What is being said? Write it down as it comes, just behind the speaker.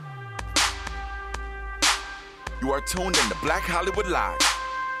You are tuned in to Black Hollywood Live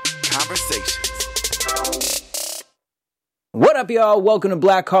Conversations. What up, y'all? Welcome to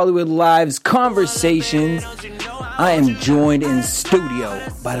Black Hollywood Live's Conversations. I am joined in studio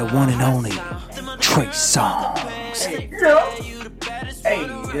by the one and only Trey Songz. Hey,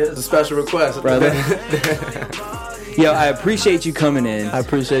 it's a special request, brother. Yo, I appreciate you coming in. I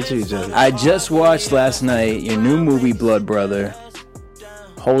appreciate you, Jesse. I just watched last night your new movie, Blood Brother.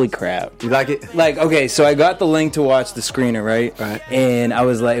 Holy crap. You like it? Like, okay, so I got the link to watch the screener, right? Right. And I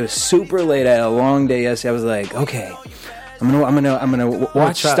was like, it was super late. I had a long day yesterday. I was like, okay, I'm gonna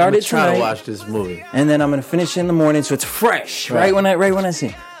watch. Start it tonight. To watch this movie, and then I'm gonna finish it in the morning, so it's fresh. Right when I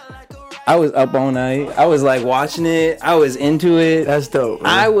see. I was up all night. I was like watching it. I was into it. That's dope,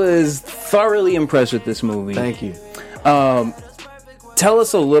 man. I was thoroughly impressed with this movie. Thank you. Tell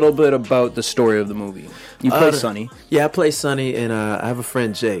us a little bit about the story of the movie. You play Sonny. Yeah, I play Sonny, and I have a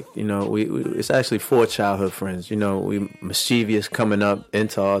friend, Jake. You know, we it's actually 4 childhood friends. You know, we mischievous, coming up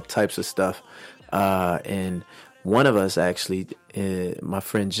into all types of stuff. And one of us actually, my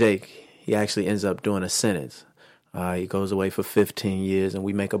friend Jake, he actually ends up doing a sentence. He goes away for 15 years, and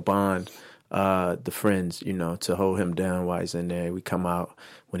we make a bond, the friends, you know, to hold him down while he's in there. We come out.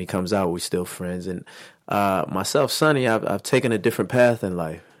 When he comes out, we're still friends. And myself, Sonny, I've taken a different path in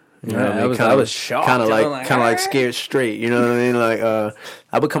life. You know what I mean? I was shocked. Kind of like scared straight. You know what I mean? Like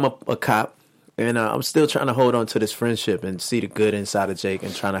I become a cop, and I'm still trying to hold on to this friendship and see the good inside of Jake,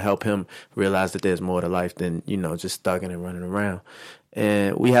 and trying to help him realize that there's more to life than, you know, just thugging and running around.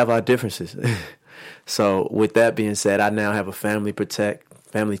 And we have our differences. So with that being said, I now have a family to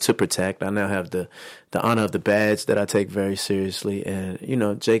protect. I now have the honor of the badge that I take very seriously. And, you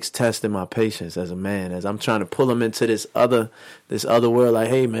know, Jake's testing my patience as a man, as I'm trying to pull him into this other world. Like,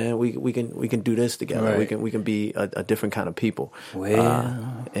 hey man, we can do this together. Right. We can be a different kind of people.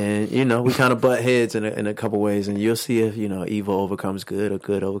 Well, and you know, we kind of butt heads in a couple ways, and you'll see if, you know, evil overcomes good or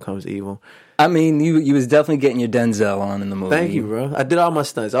good overcomes evil. I mean, you was definitely getting your Denzel on in the movie. Thank you, bro. I did all my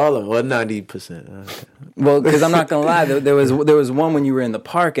stunts, all of them, well, 90%. Well, because I'm not gonna lie, there was one when you were in the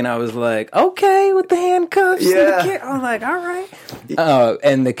park, and I was like, okay, with the handcuffs. Yeah. I was like, all right.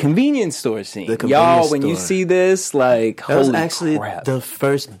 And the convenience store scene, y'all. When you see this, like, that holy was actually crap. the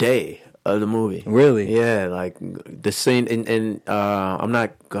first day of the movie. Really? Yeah, like the scene, and I'm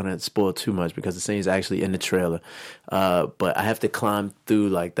not gonna spoil too much because the scene's actually in the trailer. But I have to climb through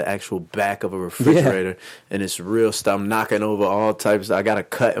like the actual back of a refrigerator, and it's real stuff. I'm knocking over all types. I got a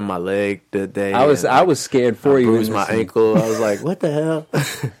cut in my leg that day. I was scared for you. Bruised my ankle. I was like, what the hell?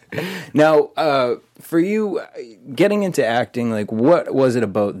 Now, for you getting into acting, like, what was it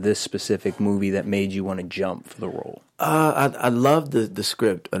about this specific movie that made you want to jump for the role? I loved the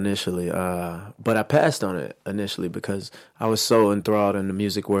script initially, but I passed on it initially because I was so enthralled in the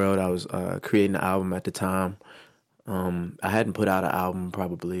music world. I was creating an album at the time. I hadn't put out an album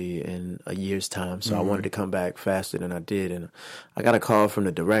probably in a year's time, so I wanted to come back faster than I did. And I got a call from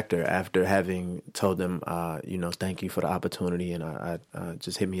the director after having told them, you know, thank you for the opportunity, and I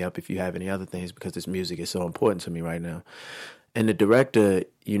just hit me up if you have any other things, because this music is so important to me right now. And the director,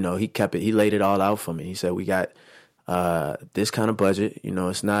 you know, he laid it all out for me. He said, we got this kind of budget. You know,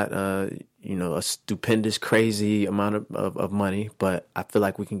 it's not, you know, a stupendous, crazy amount of money, but I feel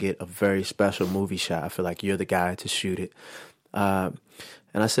like we can get a very special movie shot. I feel like you're the guy to shoot it. And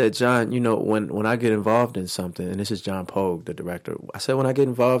I said, John, you know, when I get involved in something, and this is John Pogue, the director, I said, when I get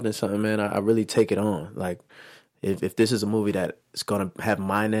involved in something, man, I really take it on. Like, if this is a movie that is going to have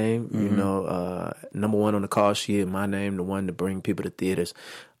my name, you know, number one on the call sheet, my name, the one to bring people to theaters,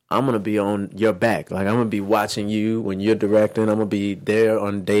 I'm going to be on your back. Like, I'm going to be watching you when you're directing. I'm going to be there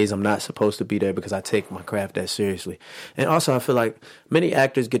on days I'm not supposed to be there because I take my craft that seriously. And also, I feel like many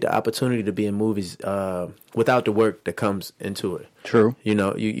actors get the opportunity to be in movies without the work that comes into it. True. You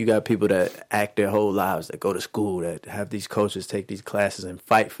know, you got people that act their whole lives, that go to school, that have these coaches take these classes and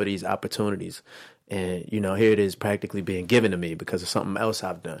fight for these opportunities. And, you know, here it is practically being given to me because of something else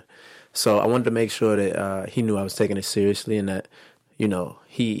I've done. So I wanted to make sure that he knew I was taking it seriously, and that, you know,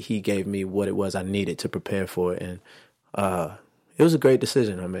 he gave me what it was I needed to prepare for it. And it was a great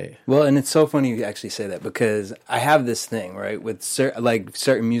decision I made. Well, and it's so funny you actually say that, because I have this thing, right, with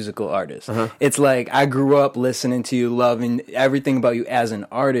certain musical artists. It's like I grew up listening to you, loving everything about you as an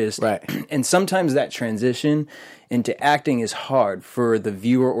artist. Right. And sometimes that transition into acting is hard for the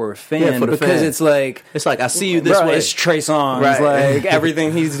viewer or a fan, for the because fan. it's like I see you this way. It's Trey Songz. Right. Like,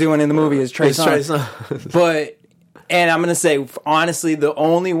 everything he's doing in the movie is Trey Songz. But... And I'm gonna say, honestly, the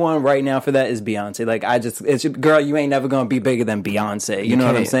only one right now for that is Beyonce. Like, it's girl, you ain't never gonna be bigger than Beyonce. You know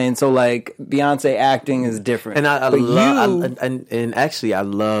what I'm saying? So, like, Beyonce acting is different. And I love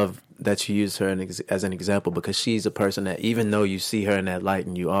that you use her as an example, because she's a person that, even though you see her in that light,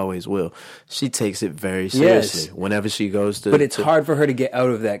 and you always will, she takes it very seriously whenever she goes to. But it's hard for her to get out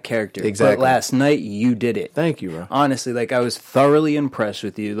of that character. Exactly. But last night you did it. Thank you, bro. Honestly, like, I was thoroughly impressed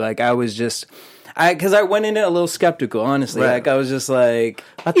with you. Like, I was just, because I went in it a little skeptical. Honestly, Right. like, I was just like,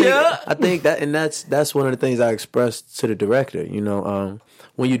 I think that, and that's one of the things I expressed to the director. You know,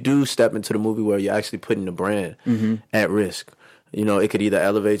 when you do step into the movie where you're actually putting the brand at risk, you know, it could either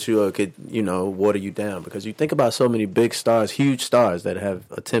elevate you or it could, you know, water you down. Because you think about so many big stars, huge stars that have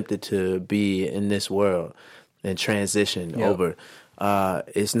attempted to be in this world and transition over.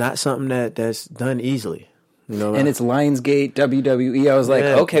 It's not something that's done easily. You know, and it's Lionsgate, WWE. I was like,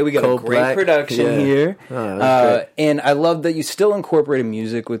 okay, we got a great production here. And I love that you still incorporated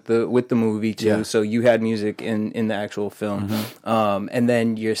music with the movie too. Yeah. So you had music in the actual film. And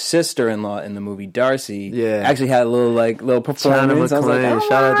then your sister-in-law in the movie, Darcy, actually had a little performance. I was like,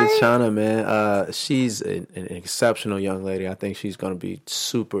 shout out to Chana, man. She's an exceptional young lady. I think she's going to be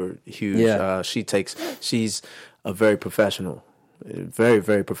super huge. Yeah. She's a very professional. Very,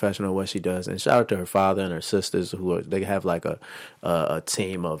 very professional at what she does, and shout out to her father and her sisters, they have like a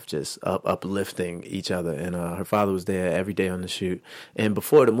team of just uplifting each other. And her father was there every day on the shoot. And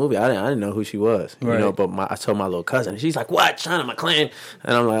before the movie, I didn't know who she was, you know. But I told my little cousin, and she's like, "What, China McClain?"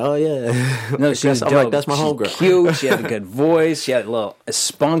 And I'm like, "Oh yeah." No, she was dope. I'm like, "That's my homegirl." Cute. She had a good voice. She had a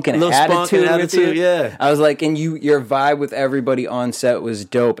spunk and attitude. Yeah. I was like, and your vibe with everybody on set was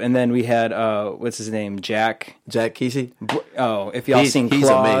dope. And then we had what's his name, Jack Kesey. Oh. If y'all seen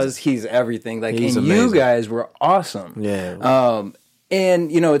Claws, he's everything. Like, he's and amazing. You guys were awesome. Yeah. And,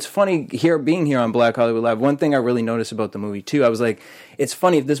 you know, it's funny being here on Black Hollywood Live. One thing I really noticed about the movie, too, I was like, it's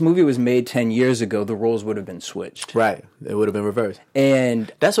funny, if this movie was made 10 years ago, the roles would have been switched. Right. It would have been reversed.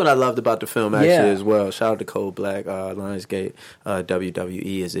 And that's what I loved about the film, actually, as well. Shout out to Cole Black, Lionsgate,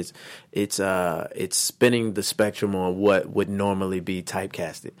 WWE, is it's spinning the spectrum on what would normally be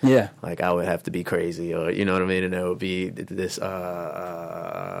typecasted. Yeah. Like, I would have to be crazy, or, you know what I mean? And there would be this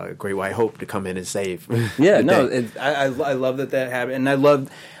Great White Hope to come in and save. Yeah, no, I love that happened. And I love,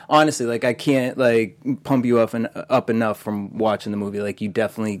 honestly, like, I can't, like, pump you up enough from watching the movie. Like, you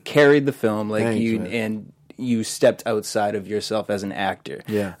definitely carried the film, like, Thanks, and you stepped outside of yourself as an actor.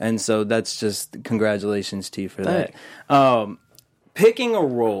 Yeah. And so that's just, congratulations to you for that. Picking a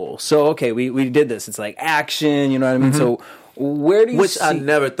role. So, okay, we did this. It's like action, you know what I mean? So, where do you Which I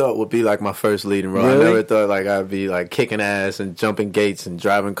never thought would be like my first leading role. Really? I never thought like I'd be like kicking ass and jumping gates and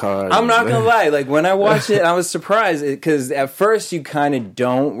driving cars. I'm not gonna lie, like when I watched it, I was surprised because at first you kind of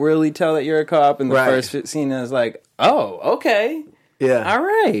don't really tell that you're a cop in the first scene. I was like, oh, okay, yeah, all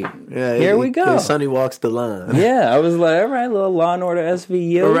right, yeah, here we go. Sonny walks the line. Yeah, I was like, all right, little Law and Order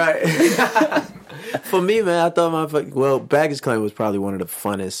SVU, right. For me, man, I thought Baggage Claim was probably one of the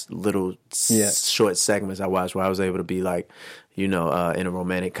funnest little short segments I watched, where I was able to be like, you know, in a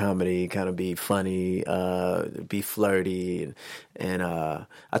romantic comedy, kind of be funny, be flirty, and I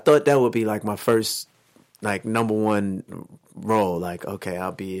thought that would be like my first, like, number one role. Like, okay,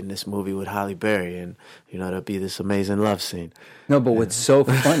 I'll be in this movie with Halle Berry, and, you know, there'll be this amazing love scene. No, but what's so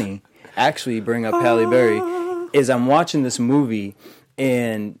funny, actually, you bring up Halle Berry, is I'm watching this movie,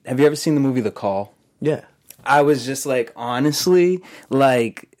 and have you ever seen the movie The Call? Yeah. I was just like, honestly,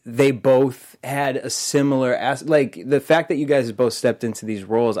 like, they both had a similar like, the fact that you guys both stepped into these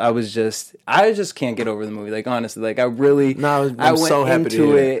roles, I just can't get over the movie. Like, honestly, like, I went so happy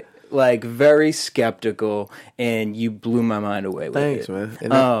into it like very skeptical, and you blew my mind away with Thanks, it. Man.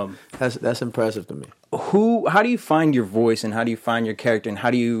 And that's impressive to me. How do you find your voice, and how do you find your character, and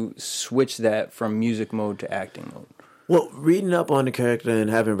how do you switch that from music mode to acting mode? Well, reading up on the character and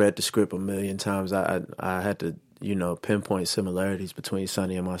having read the script a million times, I had to, you know, pinpoint similarities between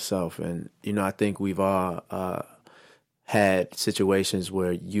Sonny and myself. And, you know, I think we've all had situations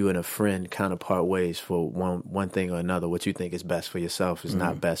where you and a friend kind of part ways for one thing or another. What you think is best for yourself is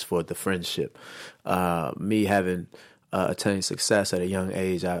not best for the friendship. Me having attained success at a young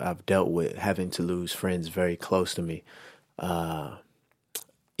age, I've dealt with having to lose friends very close to me,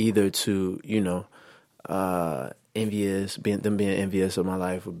 either to, you know, being envious of my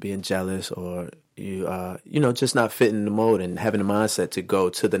life, or being jealous, or you know, just not fitting the mold and having the mindset to go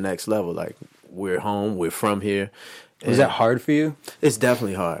to the next level. Like, we're home, we're from here. Was that hard for you? It's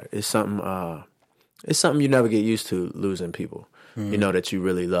definitely hard. It's something you never get used to, losing people, you know, that you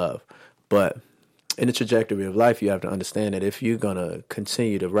really love. But in the trajectory of life, you have to understand that if you're gonna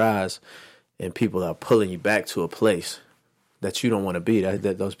continue to rise, and people are pulling you back to a place that you don't want to be,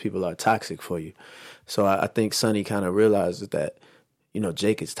 that those people are toxic for you. So I think Sonny kind of realizes that, you know,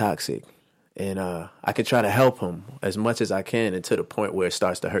 Jake is toxic, and I could try to help him as much as I can, and to the point where it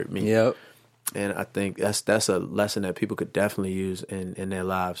starts to hurt me. Yep. And I think that's a lesson that people could definitely use in their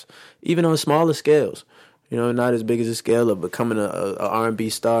lives, even on smaller scales. You know, not as big as a scale of becoming a R&B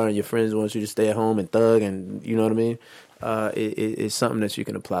star, and your friends want you to stay at home and thug, and you know what I mean. It's something that you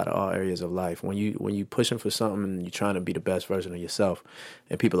can apply to all areas of life. When you pushing for something and you're trying to be the best version of yourself,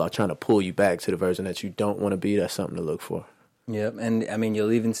 and people are trying to pull you back to the version that you don't want to be, that's something to look for. Yep, and I mean,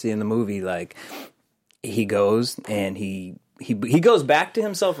 you'll even see in the movie, like, he goes and he goes back to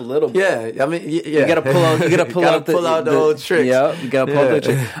himself a little bit. Yeah, I mean, yeah. You gotta pull out the old tricks. Yeah, you gotta pull out the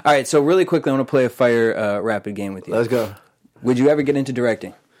tricks. All right, so really quickly, I want to play a fire rapid game with you. Let's go. Would you ever get into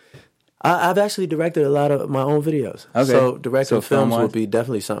directing? I've actually directed a lot of my own videos. Okay. So directing films film-wise? would be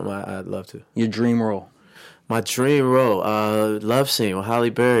definitely something I'd love to. Your dream role? My dream role, Love Scene with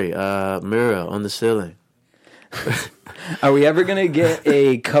Halle Berry, Mirror on the Ceiling. Are we ever gonna get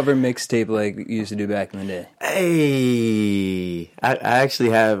a cover mixtape like you used to do back in the day? Hey, I actually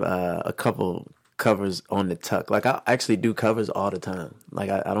have a couple covers on the tuck. Like, I actually do covers all the time. Like,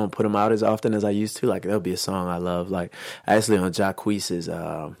 I don't put them out as often as I used to. Like, there'll be a song I love. Like, actually on Jacquees's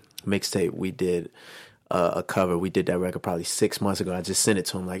mixtape, we did a cover. We did that record probably 6 months ago. I just sent it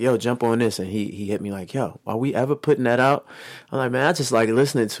to him like, yo, jump on this. And he hit me like, yo, are we ever putting that out? I'm like, man, I just like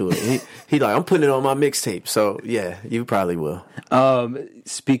listening to it. He like, I'm putting it on my mixtape. So yeah, you probably will.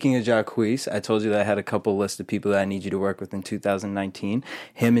 Speaking of Jacquees, I told you that I had a couple list of people that I need you to work with in 2019.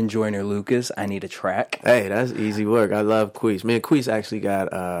 Him and Joyner Lucas, I need a track. Hey, that's easy work. I love Queese. Me and Queese actually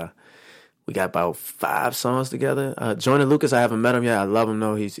got we got about 5 songs together. Joyner Lucas, I haven't met him yet. I love him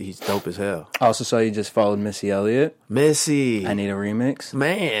though. He's dope as hell. I also saw you just followed Missy Elliott. Missy. I need a remix.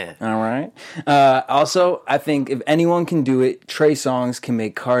 Man. All right. Also, I think if anyone can do it, Trey Songz can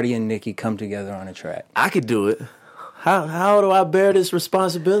make Cardi and Nicki come together on a track. I could do it. How do I bear this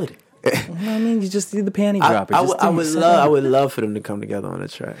responsibility? I mean, you just do the panty dropper. I would love for them to come together on a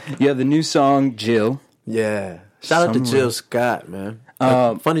track. You have the new song, Jill. Yeah. Shout out to Jill Scott, man.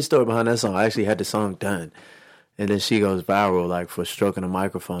 Funny story behind that song. I actually had the song done, and then she goes viral like for stroking a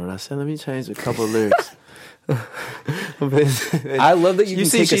microphone, and I said, let me change a couple of lyrics. I love that you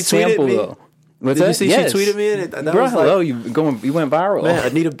see, take a sample though. What's that? You see yes. She tweeted me, and that bro, was hello, like, you went viral. Man,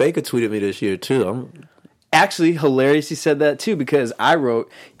 Anita Baker tweeted me this year too. Actually, hilarious you said that too, because I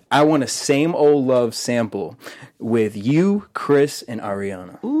wrote, I want a Same Old Love sample with you, Chris, and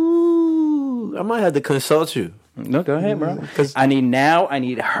Ariana. Ooh, I might have to consult you. No, go ahead, bro. I need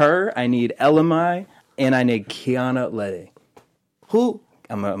her, I need Elamai, and I need Kiana Lede. Who?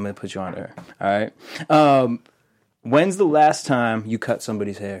 I'm gonna put you on her. All right. When's the last time you cut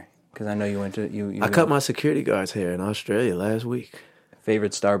somebody's hair? Because I know you went to I cut my security guard's hair in Australia last week.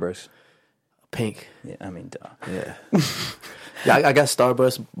 Favorite Starburst? Pink. Yeah, I mean, duh. Yeah. Yeah, I got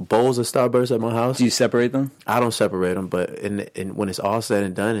Starburst, bowls of Starburst at my house. Do you separate them? I don't separate them, but when it's all said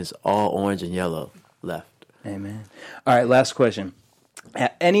and done, it's all orange and yellow left. Amen. All right, last question.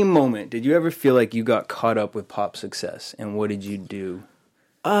 At any moment, did you ever feel like you got caught up with pop success, and what did you do?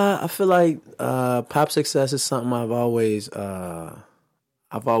 I feel like pop success is something I've always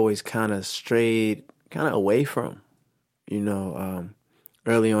kind of strayed kind of away from. You know,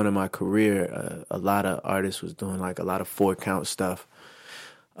 early on in my career, a lot of artists was doing like a lot of 4-count stuff.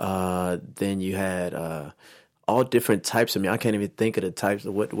 Then you had all different types of music. I can't even think of the types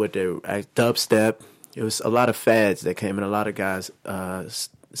of what they're dubstep. It was a lot of fads that came, and a lot of guys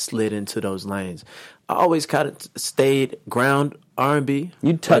slid into those lanes. I always kind of stayed ground R&B.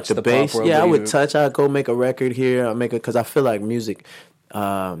 You touch the bass. Pop world, yeah, I would touch. I'd go make a record here. I make it because I feel like music.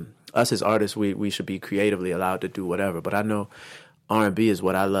 Us as artists, we should be creatively allowed to do whatever. But I know R&B is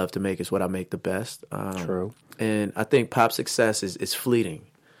what I love to make. It's what I make the best. True. And I think pop success is fleeting.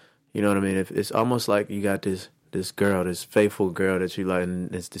 You know what I mean? It's almost like you got this girl, this faithful girl that you like,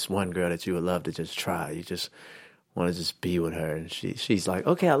 and it's this one girl that you would love to just try. You just want to just be with her, and she's like,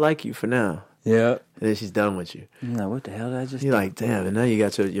 okay, I like you for now. Yeah. And then she's done with you. You're like, what the hell did I just do? You're like, damn, and now you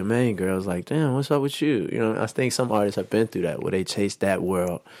got your main girl's like, damn, what's up with you? You know, I think some artists have been through that, where they chase that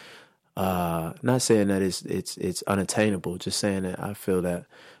world. Not saying that it's unattainable, just saying that I feel that,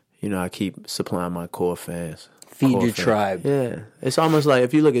 you know, I keep supplying my core fans. Feed your tribe. Yeah. It's almost like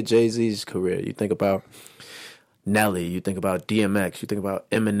if you look at Jay-Z's career, you think about Nelly, you think about DMX, you think about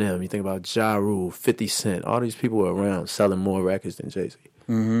Eminem, you think about Ja Rule, 50 Cent. All these people were around selling more records than Jay-Z.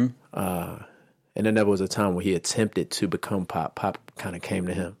 Mm-hmm. And then there was a time where he attempted to become pop. Pop kind of came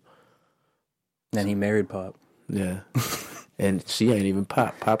to him. Then he married Pop. Yeah. And she ain't even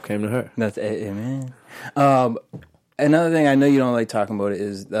pop. Pop came to her. That's amen. Another thing, I know you don't like talking about it,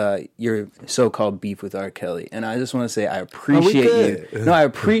 is your so-called beef with R. Kelly. And I just want to say I appreciate you. No, I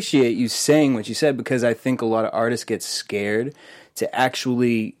appreciate you saying what you said, because I think a lot of artists get scared to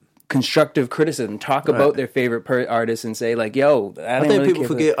actually constructive criticism, talk about their favorite artists and say like, yo, I think people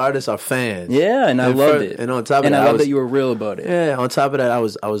forget artists are fans. Yeah, and I loved it. And on top of and that, I love that you were real about it. Yeah, on top of that, I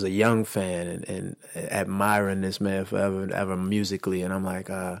was a young fan and admiring this man forever musically, and I'm like,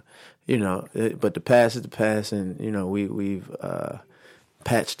 but the past is the past, and we've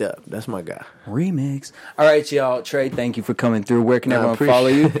patched up. That's my guy. Remix. All right, y'all. Trey, thank you for coming through. Where can everyone follow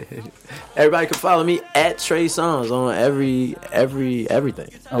you? Everybody can follow me at Trey Songz on everything.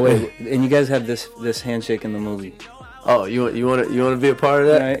 Oh wait, and you guys have this handshake in the movie. Oh, you want to be a part of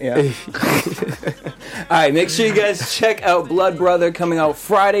that? Right, yeah. All right, make sure you guys check out Blood Brother, coming out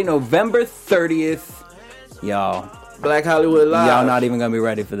Friday, November 30th. Y'all. Black Hollywood Live. Y'all not even gonna be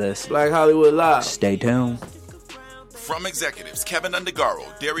ready for this. Black Hollywood Live. Stay tuned. From executives Kevin Undergaro,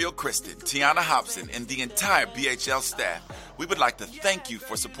 Dario Kristen, Tiana Hobson, and the entire BHL staff, we would like to thank you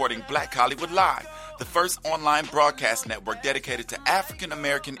for supporting Black Hollywood Live, the first online broadcast network dedicated to African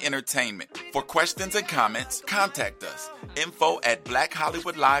American entertainment. For questions and comments, contact us.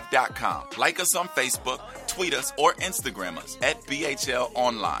 info@blackhollywoodlive.com. Like us on Facebook, tweet us, or Instagram us at BHL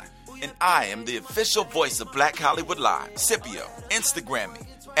Online. And I am the official voice of Black Hollywood Live, Scipio. Instagram me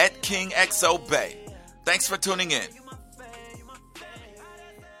at KingXOBay. Thanks for tuning in.